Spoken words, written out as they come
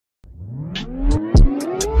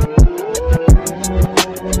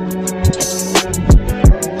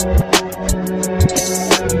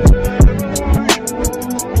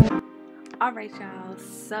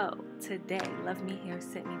today, Love Me Hair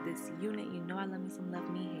sent me this unit. You know I love me some Love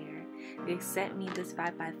Me Hair. They sent me this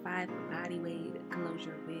 5x5 body weight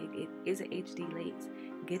closure wig. It is an HD lace.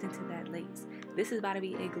 Get into that lace. This is about to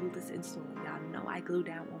be a glueless install. Y'all know I glue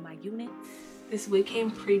down on my unit. This wig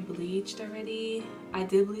came pre-bleached already. I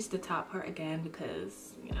did bleach the top part again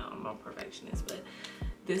because, you know, I'm a perfectionist, but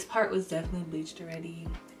this part was definitely bleached already.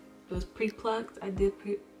 It was pre-plucked. I did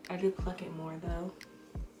pluck it more though.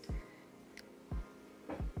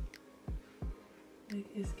 Wig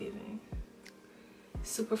is giving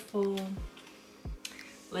super full.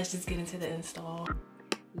 Let's just get into the install.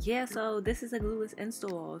 Yeah, so this is a glueless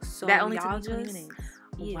install. So that only y'all just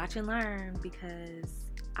watch and learn, because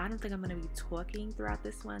I don't think I'm gonna be talking throughout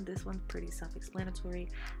this one. This one's pretty self-explanatory.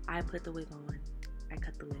 I put the wig on, I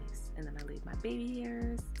cut the lace, and then I leave my baby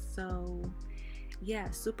hairs. So yeah,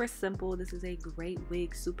 super simple. This is a great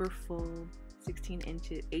wig, super full, 16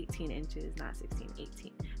 inches, 18 inches, not 16,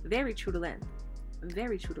 18. Very true to length.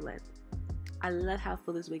 Very true to length. I love how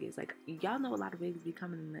full this wig is. Like, y'all know a lot of wigs be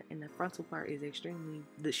coming in the frontal part is extremely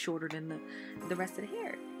shorter than the rest of the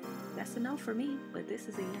hair. That's a no for me, but this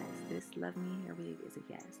is a yes. This Love Me Hair wig is a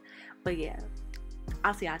yes. But yeah,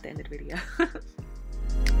 I'll see y'all at the end of the video.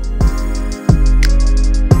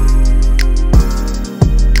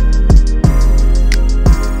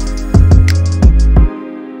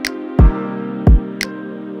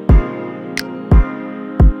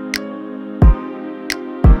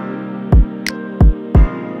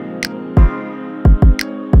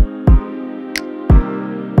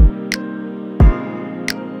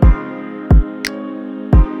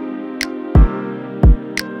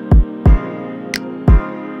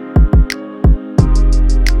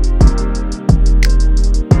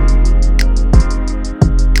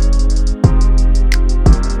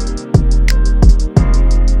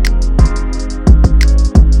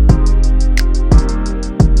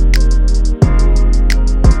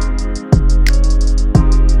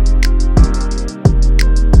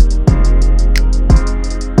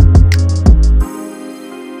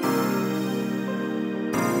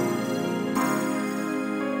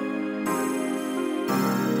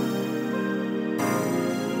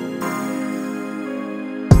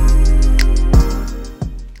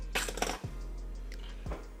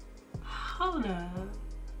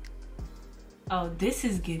 Oh, this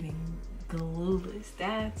is giving glueless.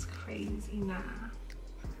 That's crazy. Nah,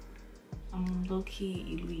 I'm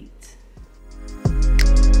low-key elite.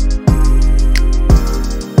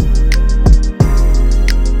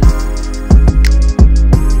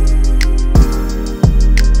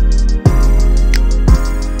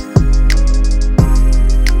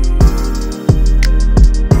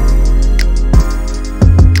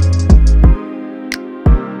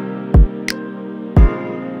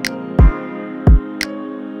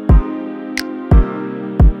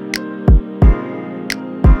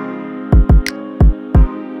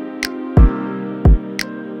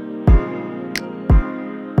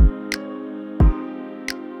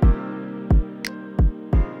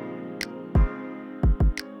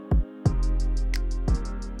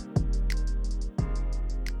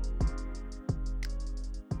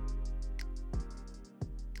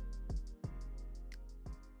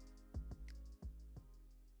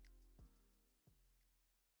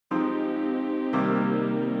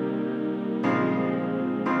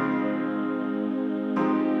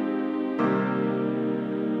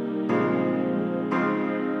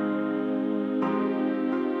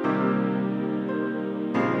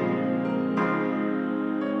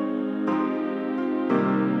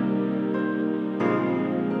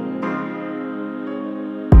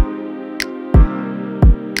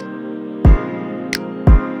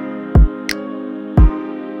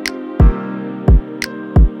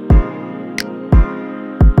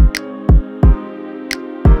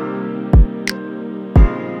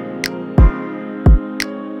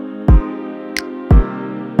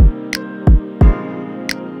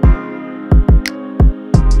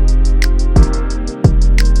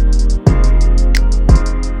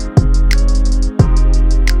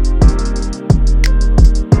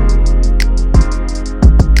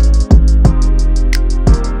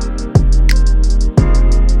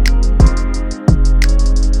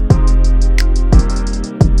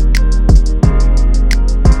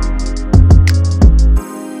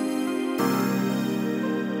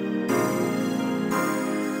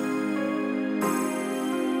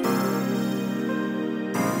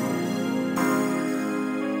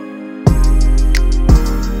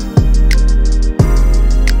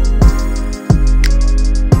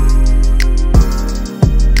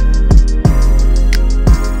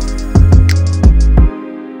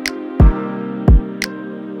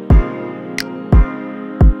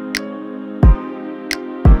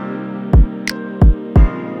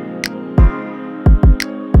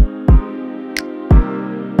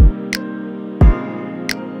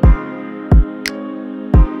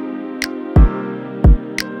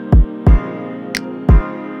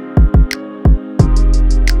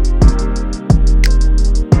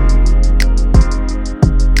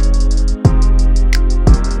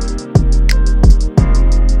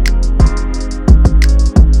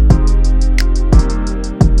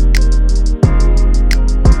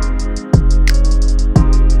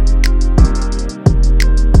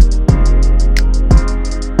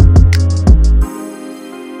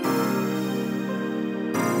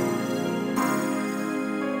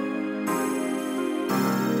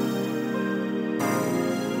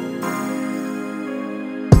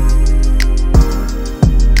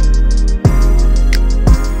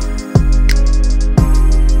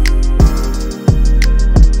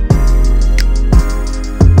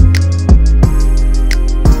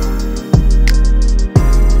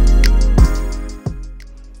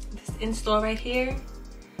 install right here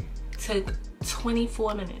took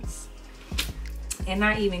 24 minutes. And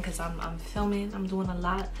not even, because I'm filming, I'm doing a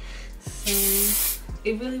lot. So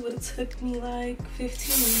it really would have took me like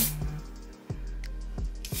 15.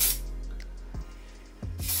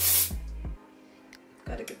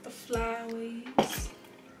 Gotta get the flyaways.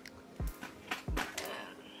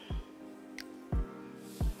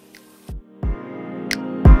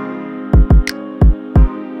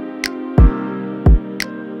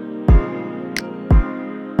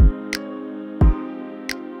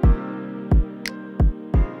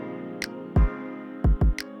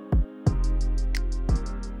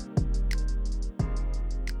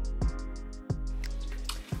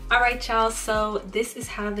 Alright y'all, so this is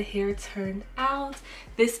how the hair turned out.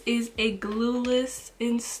 This is a glueless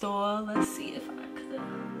install. Let's see if I could.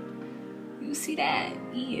 You see that?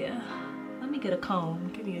 Yeah. Let me get a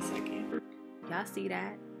comb. Give me a second. Y'all see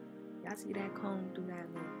that? Y'all see that comb through that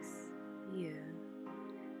lace? Yeah.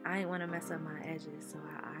 I ain't want to mess up my edges, so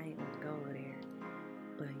I ain't want to go over there.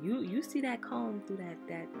 But you see that comb through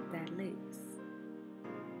that lace?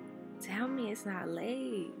 Tell me it's not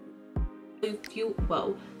laid.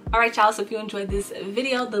 Alright y'all, so if you enjoyed this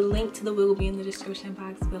video, the link to the wig will be in the description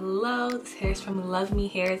box below. This hair is from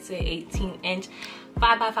LUVMEHAIR. It's an 18-inch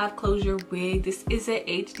 5x5 closure wig. This is an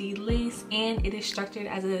HD lace and it is structured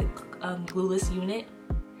as a glueless unit,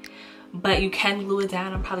 but you can glue it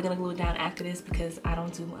down. I'm probably gonna glue it down after this because I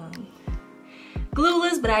don't do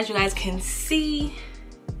glueless, but as you guys can see,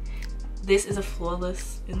 this is a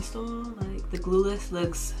flawless install. Like, the glueless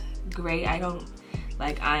looks great.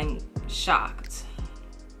 I'm shocked.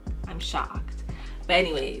 I'm shocked. But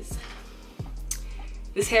anyways,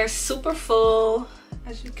 this hair is super full,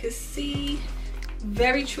 as you can see.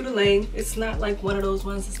 Very true to length. It's not like one of those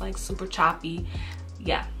ones that's like super choppy.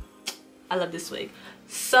 Yeah, I love this wig.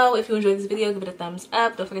 So if you enjoyed this video, give it a thumbs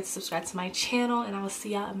up. Don't forget to subscribe to my channel, and I will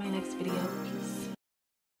see y'all in my next video.